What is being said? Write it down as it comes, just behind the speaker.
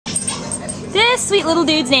This sweet little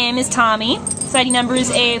dude's name is Tommy. His ID number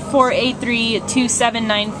is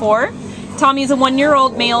A4832794. Tommy is a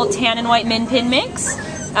 1-year-old male tan and white min pin mix.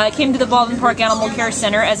 Came to the Baldwin Park Animal Care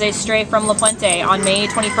Center as a stray from Puente on May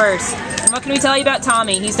 21st. And what can we tell you about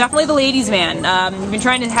Tommy? He's definitely the ladies' man. We've been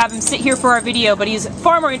trying to have him sit here for our video, but he's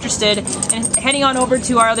far more interested in heading on over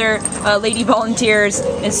to our other lady volunteers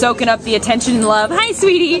and soaking up the attention and love. Hi,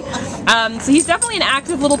 sweetie! So he's definitely an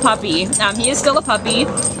active little puppy. He is still a puppy.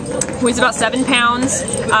 Weighs about 7 pounds,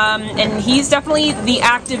 and he's definitely the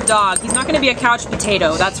active dog. He's not going to be a couch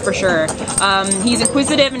potato, that's for sure. He's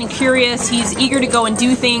inquisitive and curious. He's eager to go and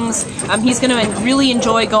do things. He's going to really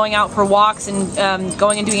enjoy going out for walks and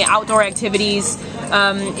going and doing outdoor activities.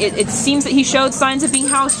 It seems that he showed signs of being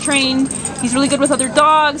house trained. He's really good with other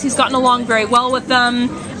dogs. He's gotten along very well with them.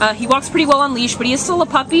 He walks pretty well on leash, but he is still a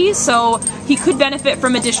puppy, so he could benefit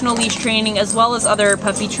from additional leash training as well as other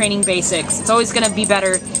puppy training basics. It's always going to be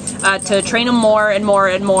better to train him more and more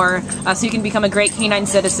and more so you can become a great canine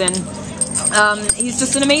citizen. He's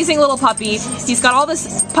just an amazing little puppy. He's got all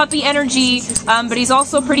this puppy energy, but he's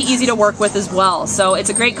also pretty easy to work with as well. So it's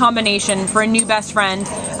a great combination for a new best friend.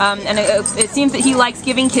 And it seems that he likes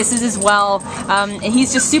giving kisses as well. And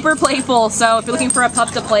he's just super playful. So if you're looking for a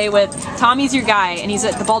pup to play with, Tommy's your guy. And he's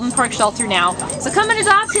at the Baldwin Park shelter now. So come and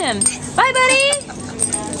adopt him. Bye, buddy.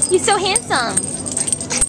 He's so handsome.